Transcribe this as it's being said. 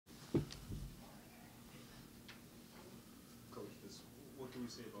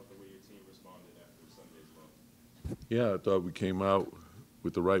say about the way your team responded after Sunday's win? Yeah, I thought we came out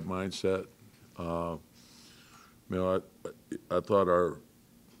with the right mindset. I thought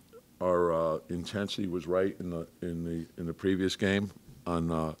our intensity was right in the previous game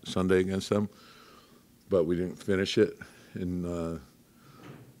on Sunday against them, but we didn't finish it. And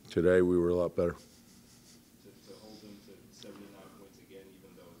today we were a lot better. To hold them to 79 points again,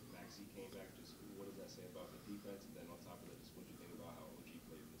 even though Maxey came back, just what does that say about the defense? And then on top of that, just what do you think about how OG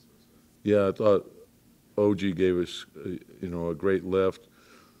played in this first game? Yeah, I thought OG gave us, a great lift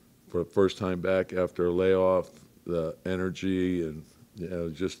for the first time back after a layoff. The energy and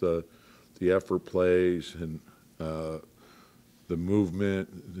just the effort plays and the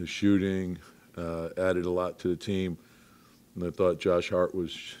movement, the shooting added a lot to the team. And I thought Josh Hart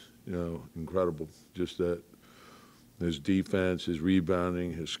was, incredible. Just that his defense, his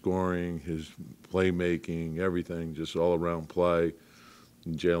rebounding, his scoring, his playmaking, everything, just all around play.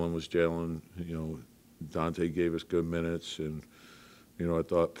 And Jalen was Jalen. Dante gave us good minutes, and I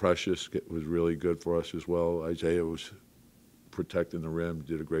thought Precious was really good for us as well. Isaiah was protecting the rim,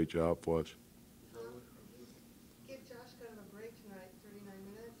 did a great job for us. Give Josh kind of a break tonight,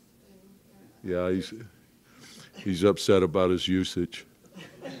 39 minutes. Yeah, he's upset about his usage.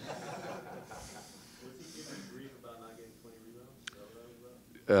 Was he giving you grief about not getting 20 rebounds? Is that what that was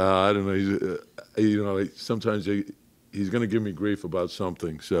about? I don't know. Sometimes he's going to give me grief about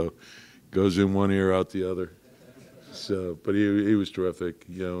something, so goes in one ear, out the other. So, but he was terrific.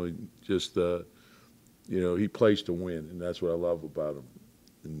 He plays to win, and that's what I love about him.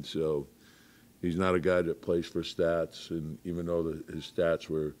 And so, he's not a guy that plays for stats. And even though his stats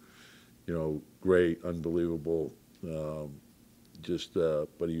were, great, unbelievable,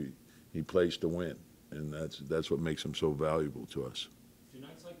 but he plays to win, and that's what makes him so valuable to us. Do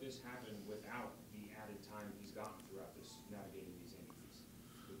nights like this happen without the added time he's gotten throughout this navigating these injuries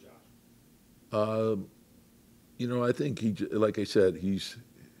with Josh? I think like I said, he's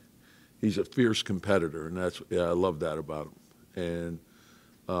a fierce competitor, and I love that about him. And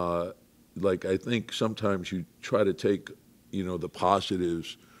I think sometimes you try to take, the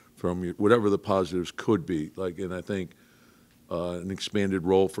positives from whatever the positives could be. And I think an expanded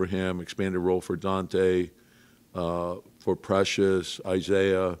role for him, expanded role for Dante, for Precious,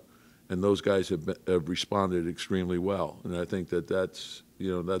 Isaiah, and those guys have responded extremely well. And I think that's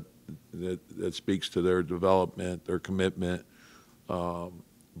that speaks to their development, their commitment,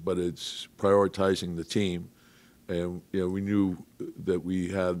 but it's prioritizing the team. And we knew that we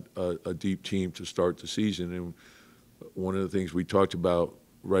had a deep team to start the season, and one of the things we talked about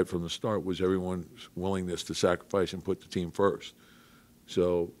right from the start was everyone's willingness to sacrifice and put the team first.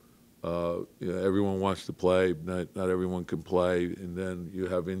 So everyone wants to play, not everyone can play, and then you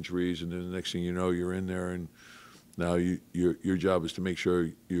have injuries, and then the next thing you know, you're in there, and now your job is to make sure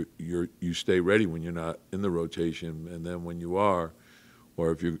you stay ready when you're not in the rotation, and then when you are,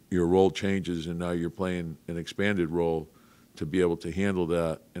 or if your role changes and now you're playing an expanded role, to be able to handle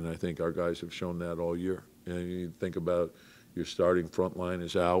that. And I think our guys have shown that all year. And you think about your starting front line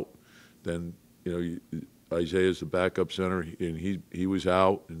is out, then Isaiah's the backup center, and he was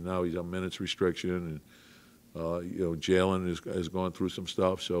out, and now he's on minutes restriction, and Jalen has gone through some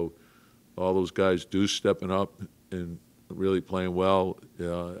stuff. So all those guys do stepping up and really playing well,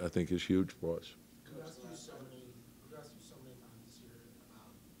 I think is huge for us. You asked you so many times this year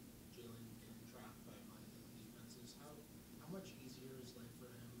about Jalen getting trapped by defenses. How much easier is life for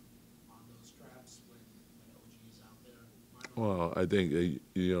him on those traps when OG is out there? Well, I think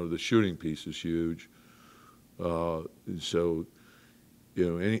the shooting piece is huge. So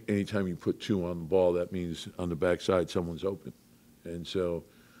anytime you put two on the ball, that means on the backside someone's open, and so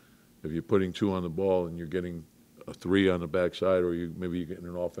if you're putting two on the ball and you're getting a three on the backside, or maybe you're getting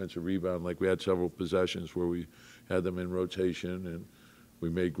an offensive rebound. Like we had several possessions where we had them in rotation, and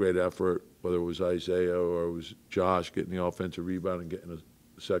we made great effort, whether it was Isaiah or it was Josh getting the offensive rebound and getting a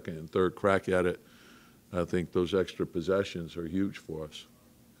second and third crack at it. I think those extra possessions are huge for us.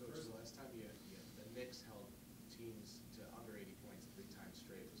 Coach, the last time the Knicks held teams to under 80 points 3 times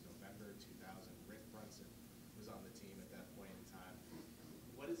straight was November 2000. Rick Brunson was on the team at that point in time.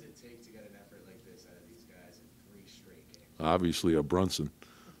 What does it take to get an effort like this out of these guys in 3 straight games? Obviously, a Brunson.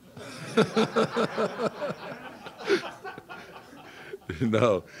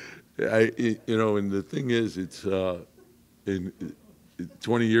 No, and the thing is, it's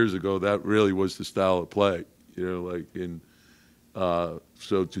 20 years ago that really was the style of play, so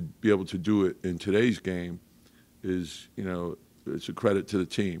to be able to do it in today's game is, it's a credit to the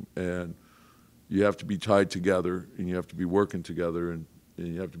team, and you have to be tied together, and you have to be working together, and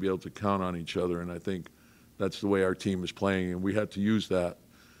you have to be able to count on each other, and I think That's the way our team is playing, and we had to use that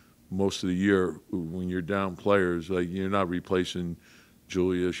most of the year when you're down players. Like, you're not replacing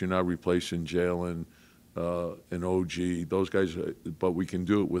Julius, you're not replacing Jalen and OG, those guys, but we can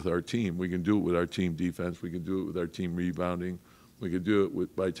do it with our team. We can do it with our team defense. We can do it with our team rebounding. We can do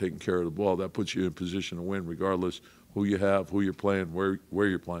it by taking care of the ball. That puts you in a position to win regardless who you have, who you're playing, where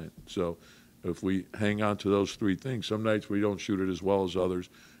you're playing. So if we hang on to those three things, some nights we don't shoot it as well as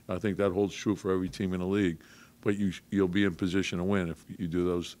others. I think that holds true for every team in the league. But you'll be in position to win if you do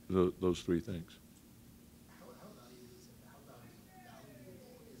those three things. How valuable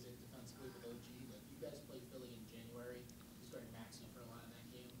is it defensively with OG? Like, you guys play Philly in January. You started Maxey for a lot of that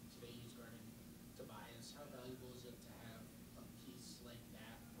game. Today you started Tobias. How valuable is it to have a piece like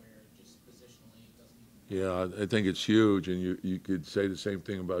that where just positionally it doesn't even matter? Yeah, I think it's huge, and you could say the same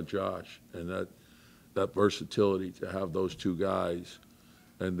thing about Josh, and that versatility to have those two guys,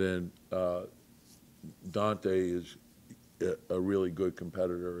 and then Dante is a really good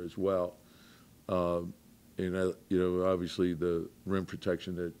competitor as well. Obviously the rim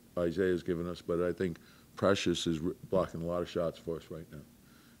protection that Isaiah has given us, but I think Precious is blocking a lot of shots for us right now.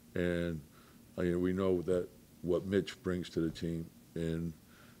 And we know that what Mitch brings to the team, and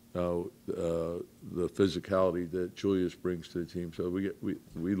the physicality that Julius brings to the team. So we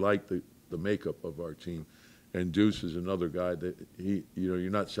like the makeup of our team. And Deuce is another guy that you're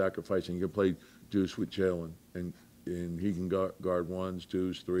not sacrificing. You can play Deuce with Jalen, and he can guard ones,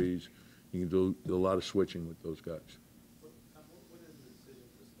 twos, threes. You can do a lot of switching with those guys. What is the decision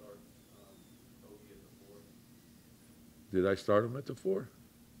to start OG at the 4? Did I start him at the 4? Or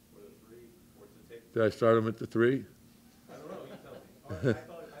the 3? Or to take? Did I start him at the 3? I don't know. You tell me. I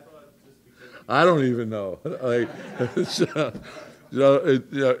thought just because. I don't even know.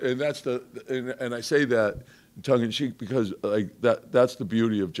 And I say that tongue in cheek because that's the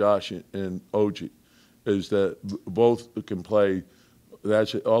beauty of Josh and OG, is that both can play.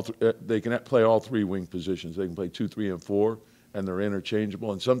 They can play all three wing positions. They can play 2, 3, and 4, and they're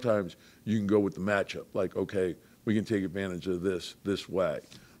interchangeable. And sometimes you can go with the matchup, like, okay, we can take advantage of this way,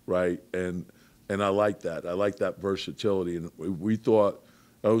 right? And I like that. I like that versatility. And we thought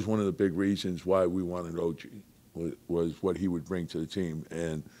that was one of the big reasons why we wanted OG, was what he would bring to the team.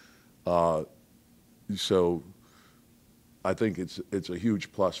 And so I think it's a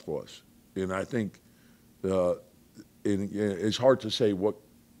huge plus for us. And I think it's hard to say what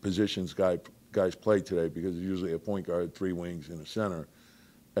positions guys play today, because it's usually a point guard, 3 wings, and a center.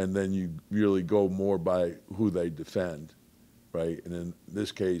 And then you really go more by who they defend, right? And in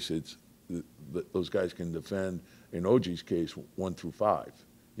this case, it's those guys can defend. In OG's case, 1 through 5.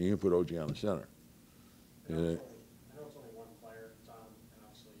 You can put OG on the center. I know it's only one player, Tom, and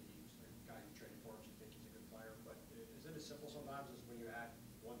obviously he's the guy you traded for, so you think he's a good player, but is it as simple sometimes as when you add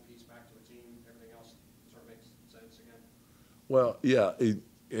one piece back to a team, everything else sort of makes sense again? Well, yeah,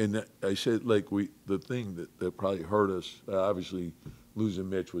 and I said, like, the thing that probably hurt us, obviously losing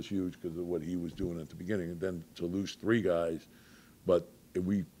Mitch was huge because of what he was doing at the beginning, and then to lose 3 guys, but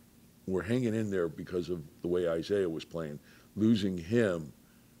we were hanging in there because of the way Isaiah was playing. Losing him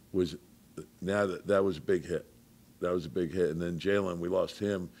was, that was a big hit. That was a big hit. And then Jalen, we lost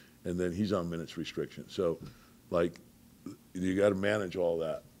him, and then he's on minutes restriction. So, like, you got to manage all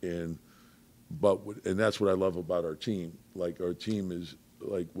that. And that's what I love about our team. Like, our team is,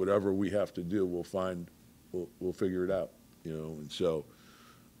 like, whatever we have to do, we'll figure it out, And so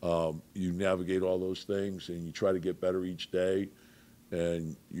you navigate all those things, and you try to get better each day,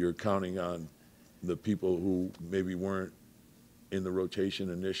 and you're counting on the people who maybe weren't in the rotation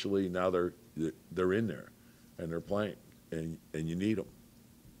initially. Now they're in there, and they're playing, and you need them.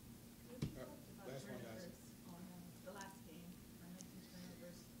 You talked about turnovers on the last game, 19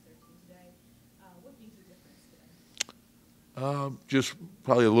 turnovers, 13 today. What made the difference today? Just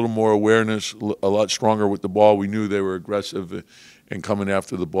probably a little more awareness, a lot stronger with the ball. We knew they were aggressive and coming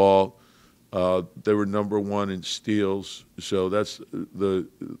after the ball. They were number 1 in steals, so that's the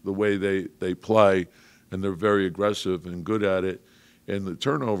way they play, and they're very aggressive and good at it. And the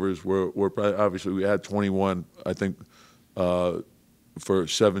turnovers were probably, obviously we had 21, I think, for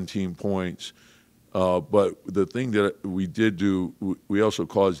 17 points. But the thing that we did do, we also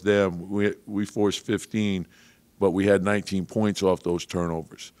caused them. We forced 15, but we had 19 points off those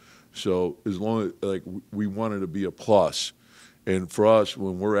turnovers. So as long as we wanted to be a plus. And for us,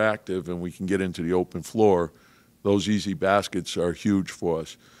 when we're active and we can get into the open floor, those easy baskets are huge for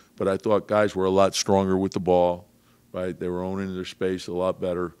us. But I thought guys were a lot stronger with the ball, right? They were owning their space a lot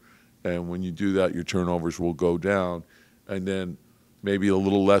better. And when you do that, your turnovers will go down. And then maybe a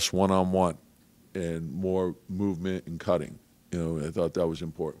little less one-on-one and more movement and cutting. I thought that was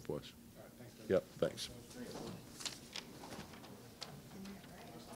important for us. All right, thanks, Jim. Yep, thanks.